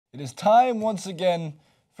It is time once again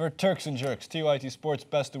for Turks and Jerks, TYT Sports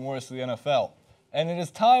Best and Worst of the NFL. And it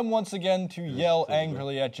is time once again to yell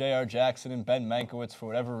angrily at J.R. Jackson and Ben Mankiewicz for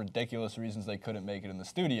whatever ridiculous reasons they couldn't make it in the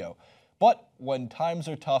studio. But when times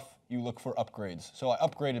are tough, you look for upgrades. So I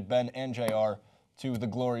upgraded Ben and J.R. to the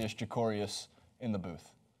glorious Jacorius in the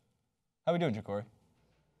booth. How we doing, Jacori?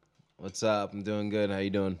 What's up? I'm doing good. How you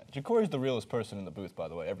doing? Jacori's the realest person in the booth, by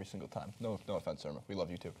the way, every single time. No offense, Irma. We love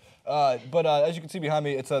you too. But as you can see behind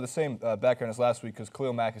me, it's the same background as last week because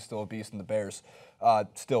Khalil Mack is still a beast and the Bears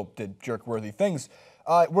still did jerk-worthy things.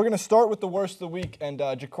 We're going to start with the worst of the week, and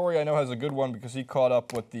Jacori I know has a good one because he caught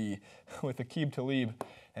up with Aqib Talib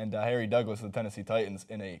and Harry Douglas of the Tennessee Titans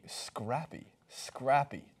in a scrappy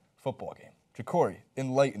football game. Jacori,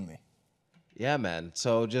 enlighten me. Yeah, man.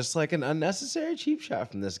 So just like an unnecessary cheap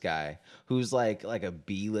shot from this guy who's like a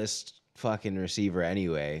B-list fucking receiver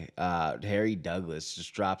anyway. Harry Douglas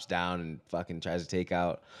just drops down and fucking tries to take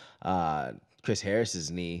out Chris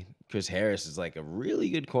Harris's knee. Chris Harris is like a really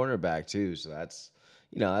good cornerback too. So that's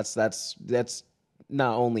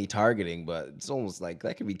not only targeting, but it's almost like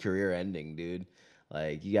that could be career ending, dude.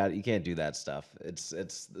 Like you can't do that stuff. It's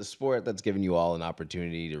the sport that's given you all an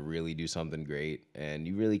opportunity to really do something great, and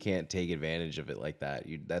you really can't take advantage of it like that.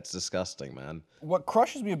 That's disgusting, man. What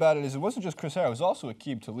crushes me about it is it wasn't just Chris Harris, it was also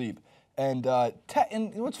Aqib Talib. And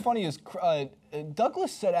what's funny is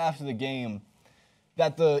Douglas said after the game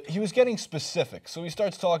that he was getting specific. So he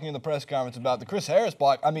starts talking in the press conference about the Chris Harris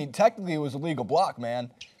block. I mean, technically it was a legal block, man.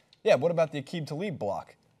 Yeah, what about the Aqib Talib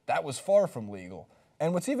block? That was far from legal.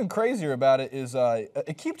 And what's even crazier about it is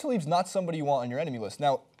Aqib Talib's not somebody you want on your enemy list.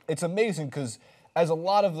 Now, it's amazing because as a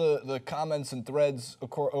lot of the comments and threads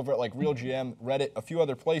over at like Real GM, Reddit, a few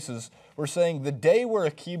other places, were saying the day where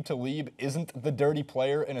Aqib Talib isn't the dirty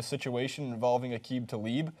player in a situation involving Aqib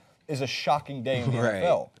Talib is a shocking day in the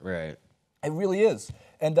NFL. Right. It really is.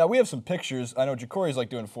 And we have some pictures. I know Jacori's like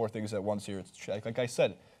doing 4 things at once here. It's, like I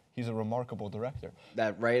said, he's a remarkable director.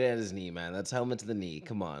 That right at his knee, man. That's helmet to the knee.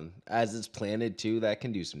 Come on. As it's planted, too, that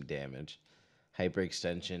can do some damage.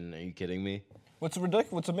 Hyperextension. Are you kidding me? What's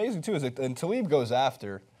ridiculous? What's amazing, too, is that and Talib goes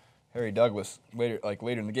after Harry Douglas later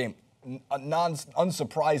in the game,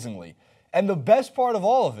 unsurprisingly. And the best part of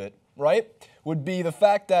all of it, right, would be the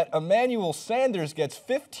fact that Emmanuel Sanders gets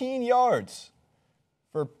 15 yards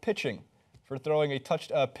for pitching, for throwing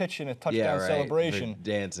a pitch in a touchdown celebration. For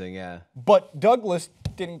dancing, yeah. But Douglas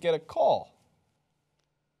didn't get a call.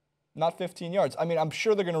 Not 15 yards. I mean, I'm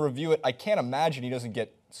sure they're going to review it. I can't imagine he doesn't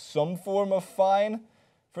get some form of fine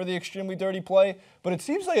for the extremely dirty play. But it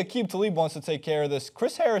seems like Aqib Talib wants to take care of this.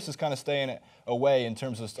 Chris Harris is kind of staying away in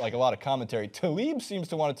terms of like a lot of commentary. Talib seems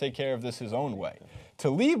to want to take care of this his own way.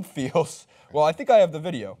 Talib feels, well, I think I have the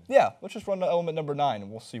video. Yeah, let's just run to element number 9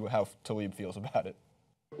 and we'll see how Talib feels about it.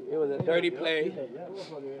 It was a dirty play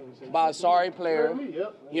by a sorry player.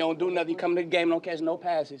 He don't do nothing. He come to the game, don't catch no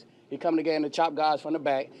passes. He come to the game to chop guys from the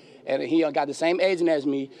back, and he got the same agent as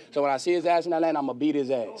me. So when I see his ass in Atlanta, I'm gonna beat his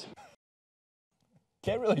ass.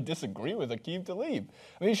 Can't really disagree with Aqib Talib.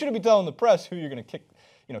 I mean, you shouldn't be telling the press who you're gonna kick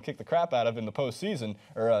the crap out of in the postseason,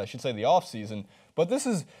 or I should say the offseason. But this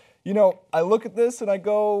is, I look at this and I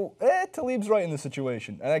go, Talib's right in this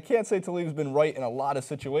situation. And I can't say Talib's been right in a lot of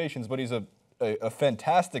situations, but he's a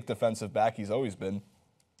fantastic defensive back. He's always been.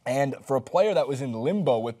 And for a player that was in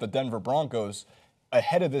limbo with the Denver Broncos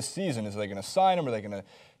ahead of this season, is they going to sign him? Are they going to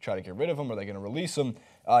try to get rid of him? Are they going to release him?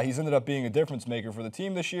 He's ended up being a difference maker for the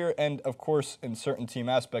team this year. And, of course, in certain team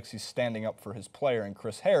aspects, he's standing up for his player in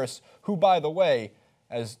Chris Harris, who, by the way,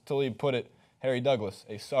 as Talib put it, Harry Douglas,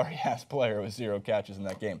 a sorry-ass player with 0 catches in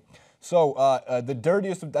that game. So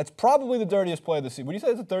that's probably the dirtiest play of the season. Would you say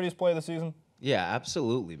it's the dirtiest play of the season? Yeah,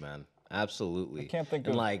 absolutely, man. Absolutely. I can't think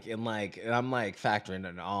of and I'm like factoring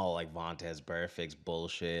in all like Vontaze Burfict's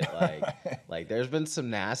bullshit. Like there's been some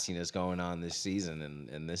nastiness going on this season,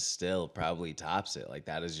 and this still probably tops it. Like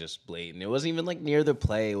that is just blatant. It wasn't even like near the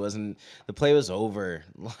play. The play was over.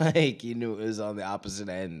 Like you knew it was on the opposite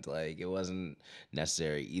end. Like it wasn't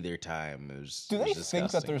necessary either time. It was. Do they disgusting,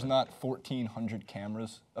 think that there's man. not 1,400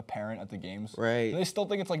 cameras apparent at the games? Right. Do they still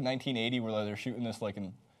think it's like 1980 where they're shooting this like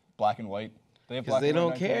in black and white? Because they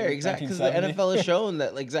don't care, exactly. Because the NFL has shown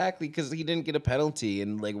that, exactly, because he didn't get a penalty,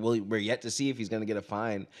 and like we're yet to see if he's going to get a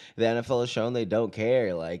fine. The NFL has shown they don't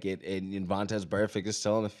care. Like and Vontaze Burfict is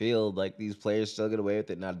still on the field. Like these players still get away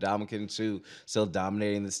with it. Now Dominican Sue still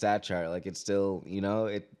dominating the stat chart. Like it's still,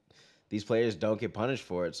 these players don't get punished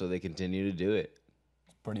for it, so they continue to do it.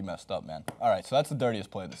 It's pretty messed up, man. All right, so that's the dirtiest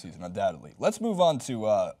play of the season, undoubtedly. Let's move on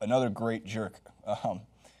to another great jerk.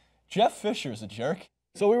 Jeff Fisher's a jerk.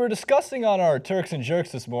 So we were discussing on our Turks and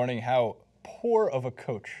Jerks this morning how poor of a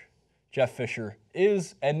coach Jeff Fisher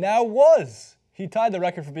is, and now was. He tied the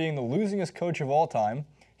record for being the losingest coach of all time.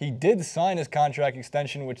 He did sign his contract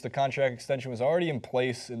extension, which the contract extension was already in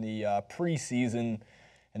place in the preseason.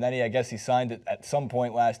 And then I guess he signed it at some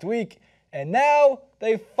point last week. And now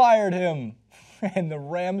they fired him. And the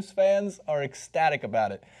Rams fans are ecstatic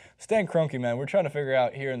about it. Stan Kroenke, man, we're trying to figure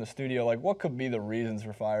out here in the studio, like, what could be the reasons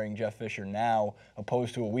for firing Jeff Fisher now,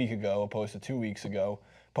 opposed to a week ago, opposed to 2 weeks ago,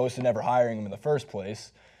 opposed to never hiring him in the first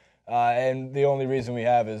place. And the only reason we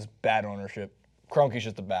have is bad ownership. Kroenke's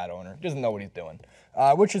just a bad owner. He doesn't know what he's doing,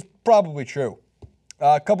 which is probably true.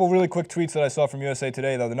 A couple really quick tweets that I saw from USA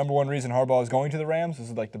Today, though. The number one reason Harbaugh is going to the Rams, this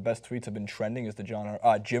is like the best tweets have been trending, is the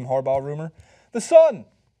Jim Harbaugh rumor. The Sun,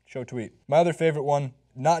 show tweet. My other favorite one,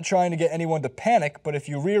 not trying to get anyone to panic, but if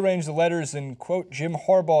you rearrange the letters and, quote, Jim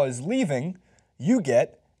Harbaugh is leaving, you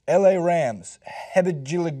get LA Rams.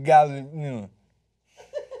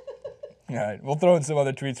 All right, we'll throw in some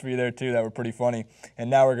other tweets for you there, too, that were pretty funny. And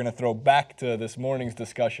now we're going to throw back to this morning's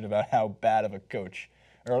discussion about how bad of a coach,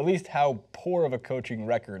 or at least how poor of a coaching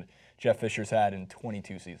record Jeff Fisher's had in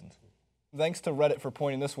 22 seasons. Thanks to Reddit for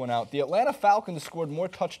pointing this one out. The Atlanta Falcons scored more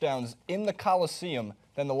touchdowns in the Coliseum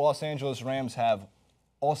than the Los Angeles Rams have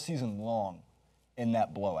all season long in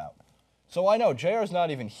that blowout. So I know JR's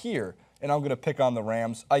not even here, and I'm going to pick on the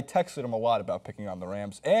Rams. I texted him a lot about picking on the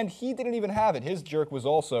Rams, and he didn't even have it. His jerk was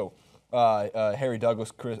also Harry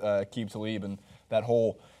Douglas, Aqib Talib, and that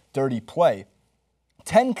whole dirty play.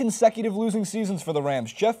 10 consecutive losing seasons for the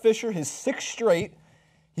Rams. Jeff Fisher, his 6th straight.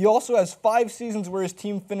 He also has 5 seasons where his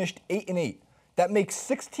team finished 8-8. That makes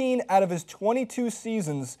 16 out of his 22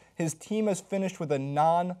 seasons his team has finished with a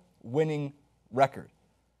non-winning record.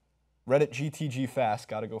 Reddit GTG Fast,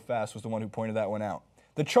 gotta go fast, was the one who pointed that one out.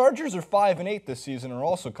 The Chargers are 5-8 this season and are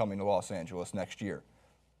also coming to Los Angeles next year.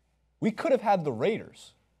 We could have had the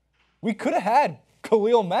Raiders. We could have had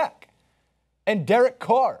Khalil Mack and Derek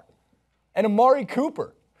Carr and Amari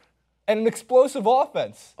Cooper and an explosive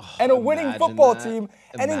offense and a winning football team.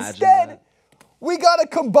 And instead, we got a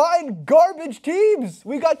combined garbage teams.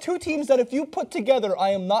 We got 2 teams that if you put together, I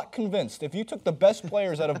am not convinced, if you took the best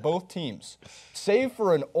players out of both teams, save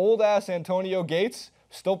for an old-ass Antonio Gates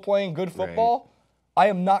still playing good football, I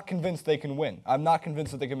am not convinced they can win. I'm not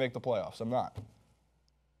convinced that they can make the playoffs. I'm not.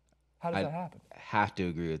 How did that happen? Have to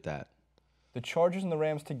agree with that. The Chargers and the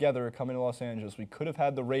Rams together are coming to Los Angeles. We could have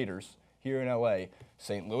had the Raiders here in L.A.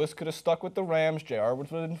 St. Louis could have stuck with the Rams. JR would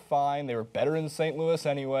have been fine. They were better in St. Louis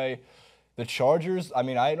anyway. The Chargers, I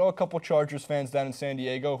mean, I know a couple Chargers fans down in San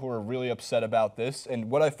Diego who are really upset about this. And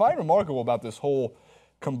what I find remarkable about this whole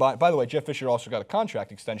combined, by the way, Jeff Fisher also got a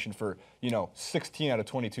contract extension for, 16 out of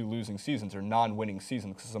 22 losing seasons or non-winning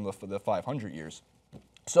seasons because some of the 500 years.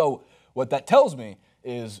 So what that tells me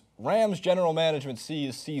is Rams general management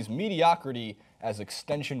sees mediocrity as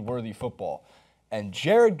extension-worthy football. And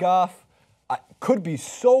Jared Goff could be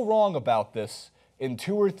so wrong about this in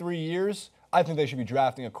 2 or 3 years. I think they should be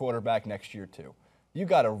drafting a quarterback next year, too. You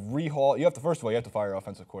got to rehaul. First of all, you have to fire your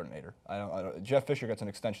offensive coordinator. Jeff Fisher gets an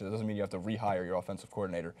extension. That doesn't mean you have to rehire your offensive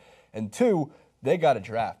coordinator. And 2, they got to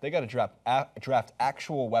draft. They got to draft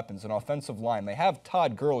actual weapons, an offensive line. They have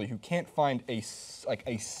Todd Gurley, who can't find a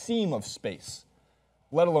seam of space,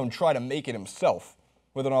 let alone try to make it himself,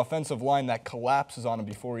 with an offensive line that collapses on him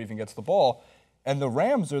before he even gets the ball. And the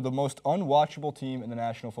Rams are the most unwatchable team in the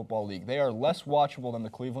National Football League. They are less watchable than the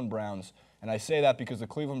Cleveland Browns. And I say that because the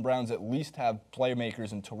Cleveland Browns at least have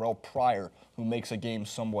playmakers in Terrell Pryor who makes a game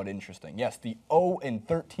somewhat interesting. Yes, the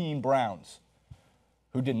 0-13 Browns,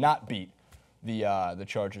 who did not beat the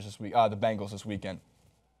Chargers this week, the Bengals this weekend.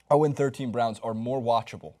 0-13 Browns are more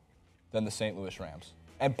watchable than the St. Louis Rams.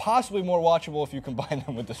 And possibly more watchable if you combine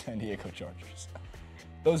them with the San Diego Chargers.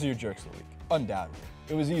 Those are your jerks of the week, undoubtedly.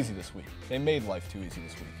 It was easy this week. They made life too easy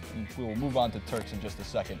this week. And we will move on to Turks in just a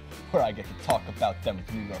second, where I get to talk about them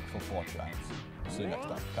New York Football Giants. See you next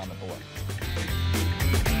time. Comment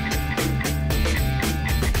below.